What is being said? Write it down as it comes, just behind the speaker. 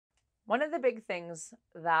One of the big things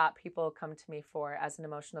that people come to me for as an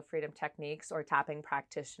emotional freedom techniques or tapping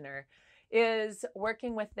practitioner is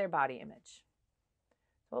working with their body image.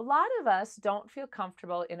 So a lot of us don't feel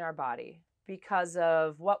comfortable in our body because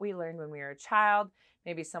of what we learned when we were a child.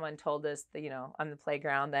 Maybe someone told us that, on the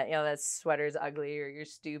playground that, that sweater's ugly or you're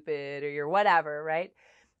stupid or you're whatever, right?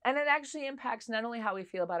 And it actually impacts not only how we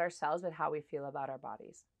feel about ourselves, but how we feel about our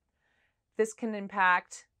bodies. This can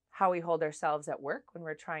impact how we hold ourselves at work when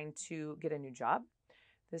we're trying to get a new job.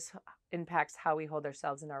 This impacts how we hold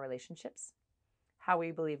ourselves in our relationships, how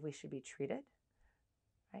we believe we should be treated,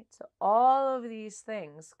 right? So all of these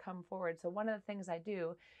things come forward. So one of the things I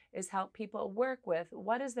do is help people work with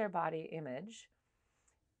what is their body image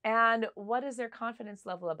and what is their confidence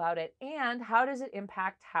level about it, and how does it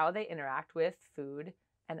impact how they interact with food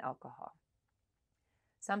and alcohol.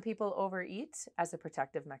 Some people overeat as a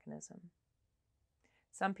protective mechanism.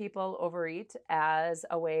 Some people overeat as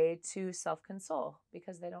a way to self-console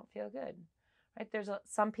because they don't feel good, right?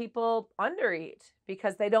 Some people undereat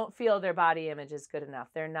because they don't feel their body image is good enough.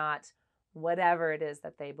 They're not whatever it is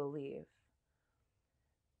that they believe.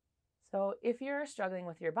 So if you're struggling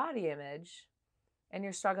with your body image and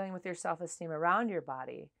you're struggling with your self-esteem around your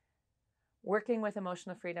body, working with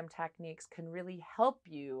emotional freedom techniques can really help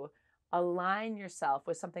you align yourself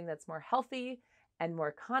with something that's more healthy and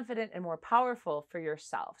more confident and more powerful for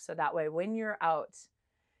yourself. So that way, when you're out,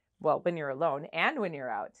 when you're alone and when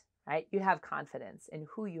you're out, right, you have confidence in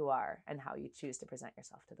who you are and how you choose to present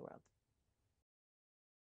yourself to the world.